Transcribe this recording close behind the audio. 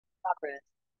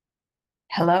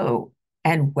Hello,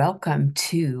 and welcome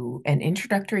to an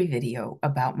introductory video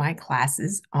about my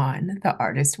classes on the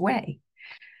artist way.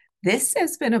 This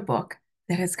has been a book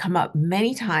that has come up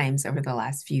many times over the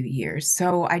last few years,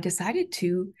 so I decided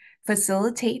to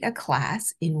facilitate a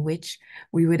class in which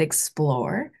we would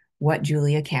explore what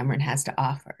Julia Cameron has to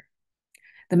offer.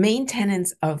 The main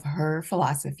tenets of her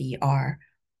philosophy are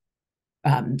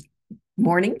um,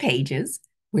 morning pages,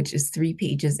 which is 3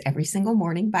 pages every single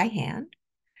morning by hand,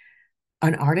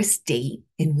 an artist date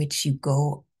in which you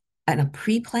go on a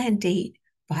pre-planned date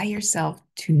by yourself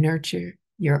to nurture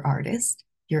your artist,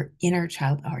 your inner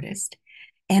child artist,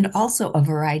 and also a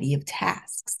variety of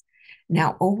tasks.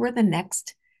 Now, over the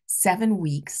next 7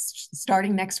 weeks,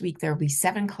 starting next week, there will be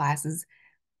 7 classes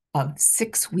of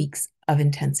 6 weeks of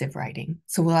intensive writing.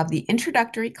 So we'll have the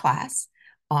introductory class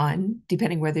on,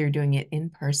 depending whether you're doing it in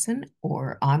person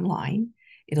or online.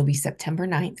 It'll be September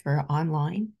 9th for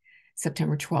online,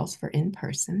 September 12th for in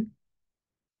person.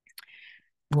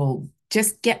 We'll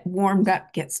just get warmed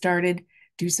up, get started,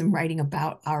 do some writing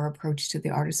about our approach to the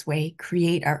artist's way,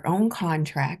 create our own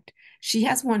contract. She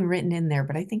has one written in there,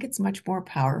 but I think it's much more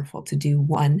powerful to do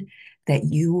one that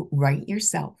you write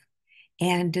yourself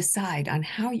and decide on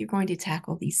how you're going to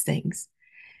tackle these things.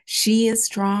 She is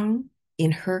strong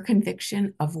in her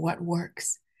conviction of what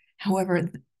works. However,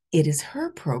 it is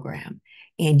her program,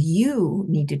 and you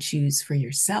need to choose for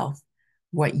yourself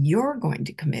what you're going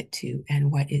to commit to and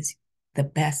what is the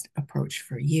best approach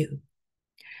for you.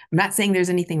 I'm not saying there's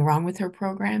anything wrong with her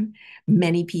program.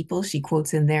 Many people, she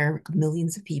quotes in there,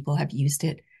 millions of people have used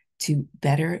it to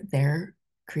better their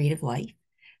creative life.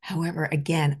 However,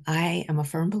 again, I am a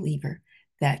firm believer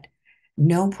that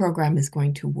no program is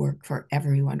going to work for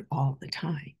everyone all the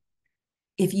time.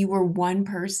 If you were one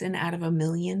person out of a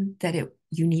million that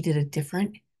you needed a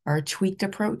different or a tweaked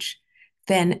approach,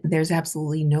 then there's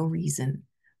absolutely no reason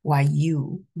why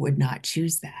you would not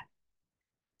choose that.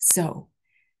 So,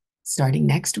 starting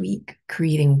next week,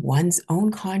 creating one's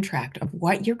own contract of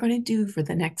what you're going to do for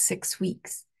the next 6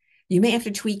 weeks. You may have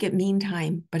to tweak it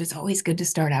meantime, but it's always good to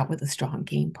start out with a strong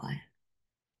game plan.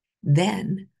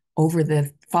 Then, over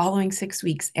the following 6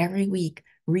 weeks, every week,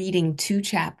 reading 2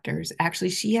 chapters.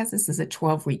 Actually, she has this as a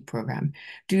 12-week program.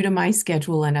 Due to my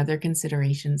schedule and other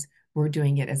considerations, we're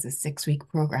doing it as a 6-week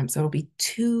program. So it'll be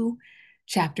 2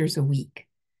 chapters a week.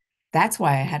 That's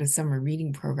why I had a summer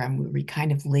reading program where we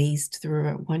kind of lazed through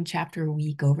it 1 chapter a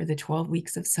week over the 12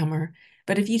 weeks of summer.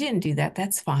 But if you didn't do that,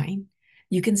 that's fine.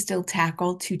 You can still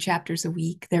tackle 2 chapters a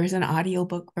week. There's an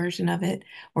audiobook version of it,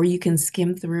 or you can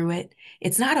skim through it.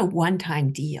 It's not a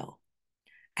one-time deal.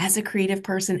 As a creative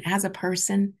person, as a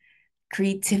person,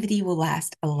 creativity will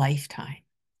last a lifetime.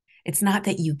 It's not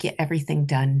that you get everything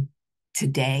done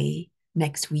today,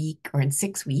 next week, or in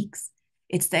 6 weeks.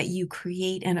 It's that you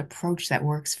create an approach that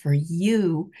works for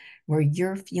you, where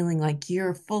you're feeling like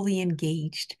you're fully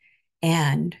engaged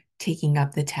and taking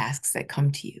up the tasks that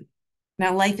come to you.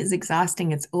 Now, life is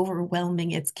exhausting, it's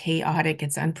overwhelming, it's chaotic,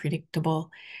 it's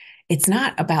unpredictable. It's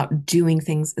not about doing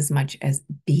things as much as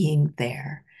being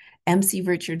there. MC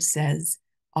Richards says,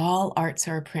 all arts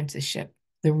are apprenticeship.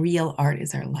 The real art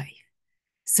is our life.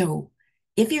 So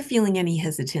if you're feeling any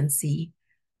hesitancy,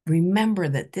 remember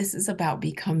that this is about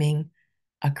becoming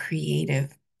a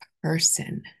creative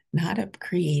person, not a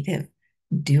creative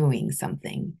doing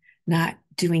something, not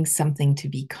doing something to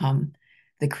become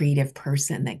the creative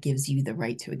person that gives you the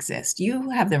right to exist. You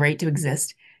have the right to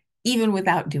exist even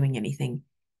without doing anything.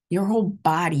 Your whole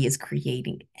body is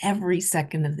creating every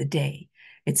second of the day.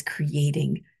 It's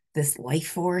creating this life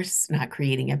force, not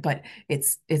creating it, but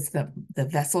it's the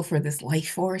vessel for this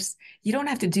life force. You don't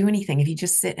have to do anything if you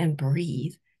just sit and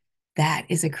breathe. That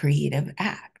is a creative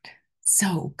act.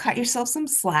 So cut yourself some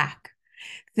slack.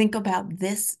 Think about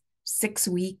this 6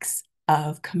 weeks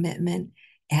of commitment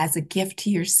as a gift to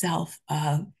yourself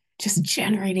of just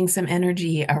generating some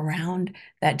energy around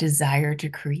that desire to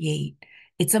create.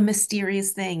 It's a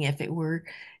mysterious thing. If it were,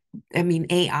 I mean,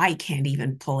 AI can't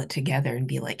even pull it together and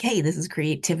be like, hey, this is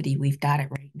creativity. We've got it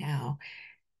right now.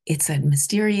 It's a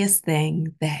mysterious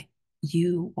thing that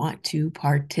you want to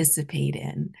participate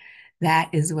in. That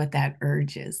is what that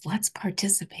urge is. Let's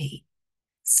participate.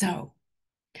 So,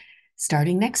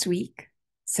 starting next week,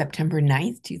 September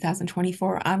 9th,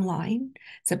 2024 online,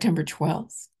 September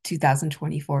 12th,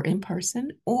 2024 in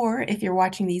person, or if you're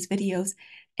watching these videos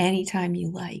anytime you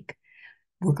like,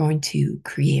 we're going to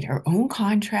create our own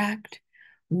contract.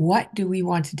 What do we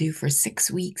want to do for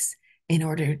 6 weeks in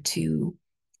order to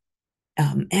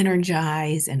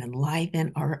energize and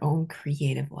enliven our own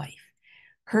creative life?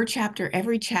 Her chapter,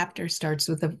 every chapter starts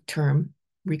with a term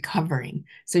recovering.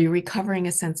 So you're recovering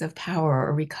a sense of power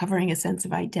or recovering a sense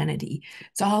of identity.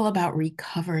 It's all about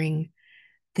recovering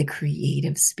the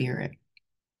creative spirit.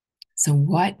 So,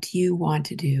 what do you want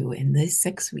to do in this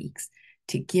 6 weeks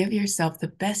to give yourself the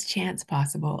best chance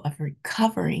possible of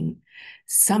recovering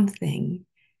something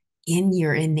in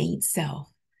your innate self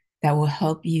that will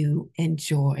help you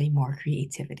enjoy more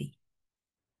creativity?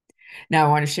 Now, I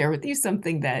want to share with you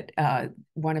something that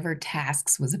one of her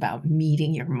tasks was about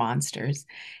meeting your monsters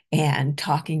and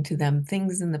talking to them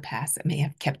things in the past that may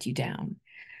have kept you down.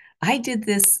 I did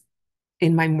this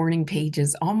in my morning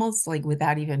pages almost like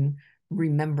without even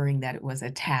remembering that it was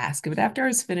a task. But after I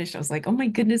was finished, I was like, oh my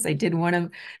goodness, I did one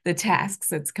of the tasks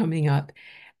that's coming up.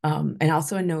 And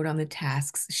also a note on the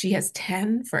tasks. She has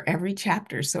 10 for every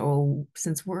chapter. So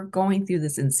since we're going through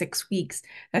this in 6 weeks,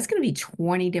 that's going to be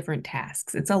 20 different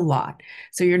tasks. It's a lot.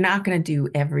 So you're not going to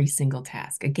do every single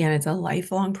task. Again, it's a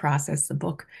lifelong process. The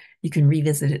book, you can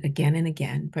revisit it again and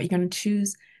again, but you're going to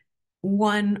choose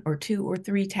one or two or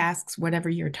three tasks, whatever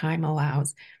your time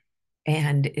allows.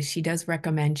 And she does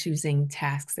recommend choosing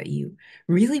tasks that you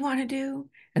really want to do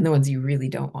and the ones you really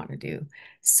don't want to do.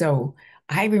 So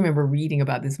I remember reading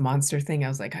about this monster thing. I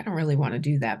was like, I don't really want to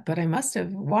do that, but I must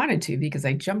have wanted to because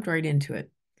I jumped right into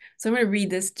it. So I'm going to read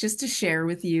this just to share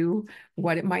with you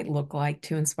what it might look like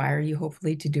to inspire you,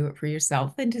 hopefully, to do it for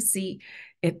yourself and to see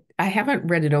it. I haven't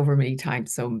read it over many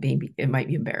times, so maybe it might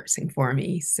be embarrassing for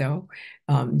me. So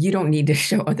you don't need to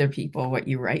show other people what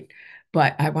you write,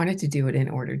 but I wanted to do it in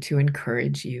order to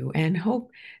encourage you and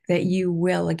hope that you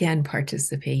will again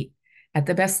participate at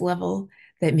the best level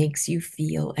that makes you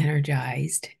feel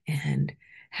energized and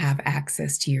have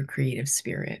access to your creative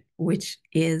spirit, which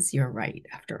is your right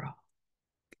after all.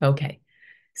 Okay,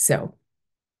 so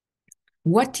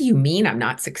what do you mean I'm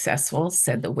not successful?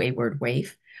 Said the wayward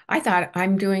waif. I thought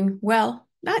I'm doing, well,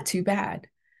 not too bad.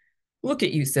 Look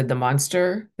at you, said the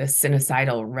monster, the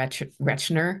sinicidal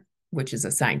Retchner, which is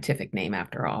a scientific name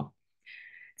after all.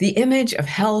 The image of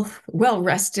health, well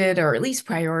rested, or at least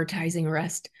prioritizing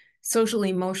rest, socially,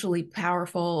 emotionally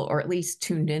powerful, or at least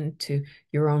tuned in to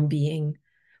your own being,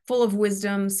 full of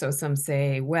wisdom. So some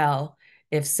say, well,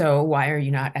 if so, why are you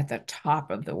not at the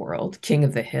top of the world, king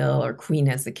of the hill, or queen,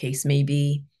 as the case may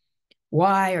be?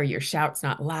 Why are your shouts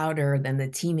not louder than the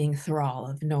teeming thrall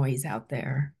of noise out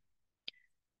there?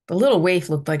 The little waif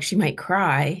looked like she might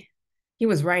cry. He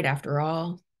was right after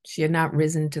all. She had not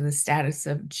risen to the status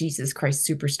of Jesus Christ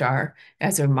superstar,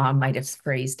 as her mom might have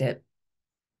phrased it.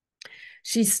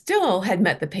 She still had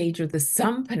met the page with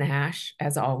some panache,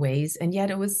 as always, and yet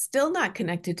it was still not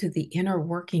connected to the inner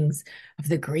workings of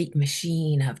the great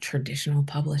machine of traditional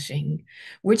publishing,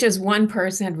 which, as one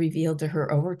person had revealed to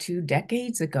her over 2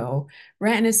 decades ago,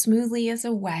 ran as smoothly as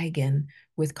a wagon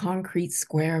with concrete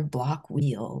square block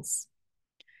wheels.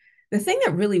 The thing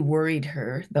that really worried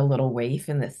her, the little waif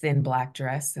in the thin black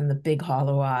dress and the big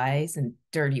hollow eyes and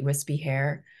dirty wispy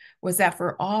hair, was that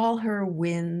for all her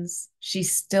wins, she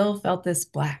still felt this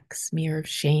black smear of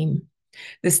shame,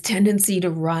 this tendency to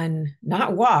run,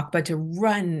 not walk, but to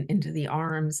run into the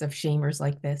arms of shamers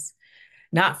like this,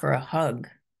 not for a hug,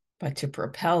 but to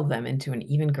propel them into an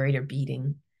even greater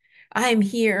beating. I'm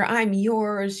here, I'm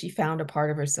yours, she found a part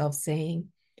of herself saying.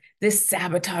 This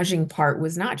sabotaging part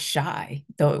was not shy,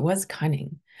 though it was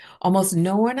cunning. Almost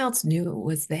no one else knew it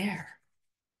was there.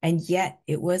 And yet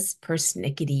it was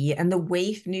persnickety, and the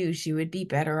waif knew she would be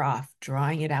better off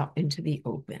drawing it out into the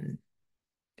open.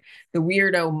 The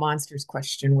weirdo monster's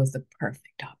question was the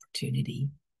perfect opportunity.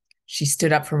 She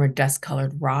stood up from her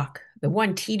dust-colored rock, the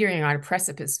one teetering on a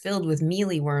precipice filled with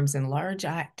mealyworms and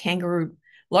large-eyed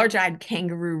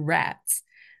kangaroo rats,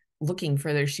 looking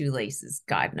for their shoelaces,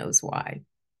 God knows why.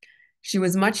 She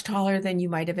was much taller than you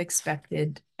might have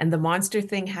expected, and the monster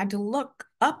thing had to look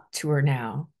up to her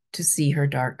now to see her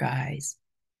dark eyes.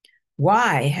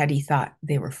 Why had he thought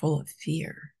they were full of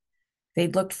fear?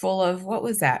 They'd looked full of, what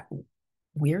was that,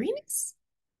 weariness?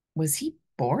 Was he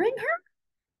boring her?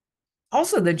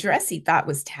 Also, the dress he thought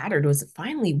was tattered was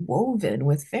finely woven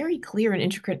with very clear and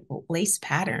intricate lace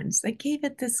patterns that gave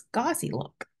it this gauzy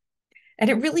look. And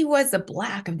it really was the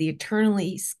black of the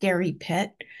eternally scary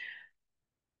pit.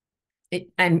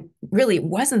 And really, it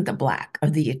wasn't the black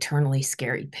of the eternally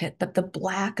scary pit, but the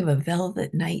black of a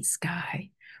velvet night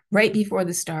sky, right before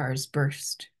the stars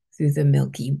burst through the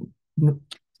milky.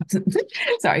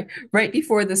 Sorry, right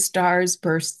before the stars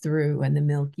burst through and the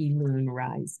milky moon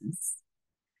rises.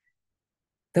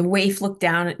 The waif looked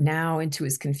down now into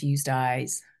his confused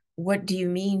eyes. What do you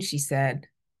mean? She said.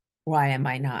 Why am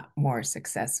I not more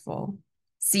successful?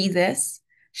 See this?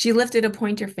 She lifted a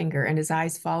pointer finger and his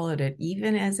eyes followed it,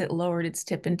 even as it lowered its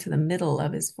tip into the middle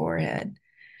of his forehead.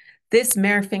 This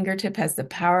mere fingertip has the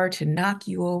power to knock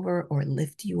you over or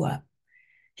lift you up.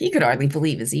 He could hardly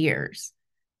believe his ears.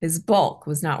 His bulk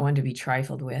was not one to be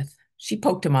trifled with. She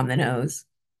poked him on the nose.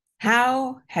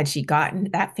 How had she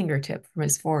gotten that fingertip from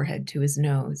his forehead to his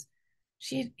nose?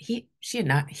 He had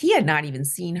not even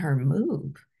seen her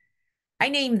move. I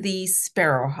named thee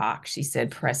Sparrowhawk, she said,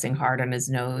 pressing hard on his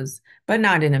nose, but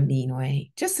not in a mean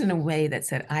way, just in a way that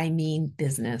said, I mean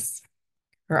business.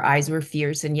 Her eyes were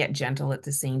fierce and yet gentle at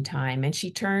the same time, and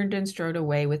she turned and strode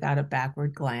away without a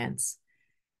backward glance.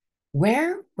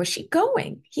 Where was she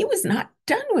going? He was not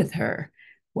done with her.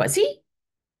 Was he?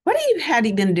 What had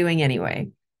he been doing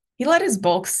anyway? He let his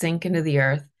bulk sink into the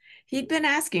earth. He'd been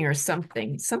asking her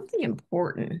something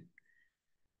important.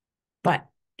 But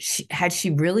had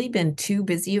she really been too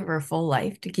busy of her full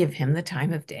life to give him the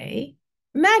time of day?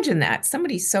 Imagine that.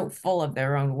 Somebody so full of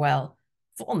their own,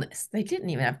 fullness. They didn't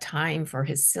even have time for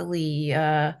his silly,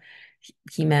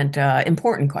 he meant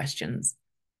important questions.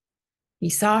 He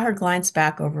saw her glance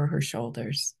back over her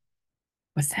shoulders.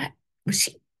 Was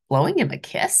she blowing him a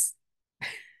kiss?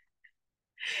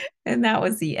 And that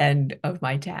was the end of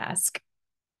my task.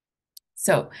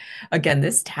 So, again,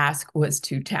 this task was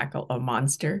to tackle a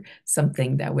monster,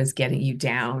 something that was getting you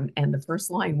down. And the first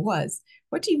line was,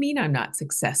 what do you mean I'm not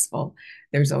successful?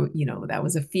 That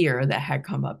was a fear that had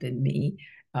come up in me,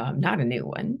 not a new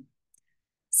one.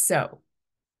 So,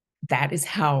 that is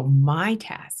how my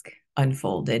task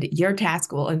unfolded. Your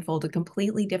task will unfold a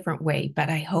completely different way, but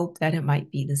I hope that it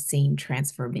might be the same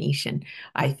transformation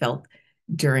I felt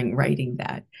during writing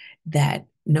that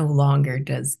no longer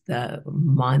does the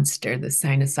monster, the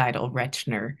sinusoidal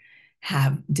Rechner,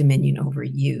 have dominion over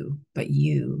you, but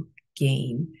you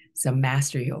gain some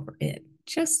mastery over it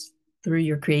just through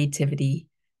your creativity,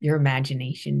 your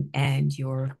imagination, and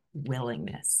your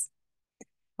willingness.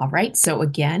 All right. So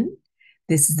again,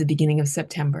 this is the beginning of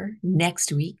September.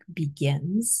 Next week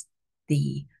begins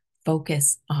the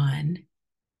focus on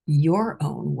your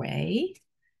own way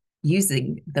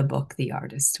using the book, The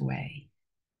Artist's Way.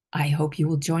 I hope you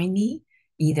will join me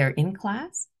either in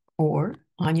class or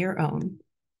on your own.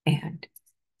 And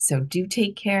so do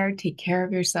take care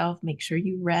of yourself, make sure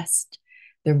you rest.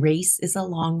 The race is a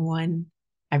long one.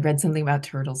 I read something about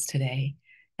turtles today.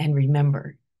 And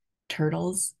remember,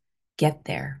 turtles get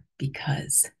there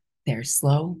because they're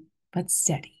slow but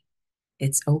steady.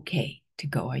 It's okay to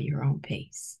go at your own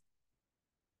pace.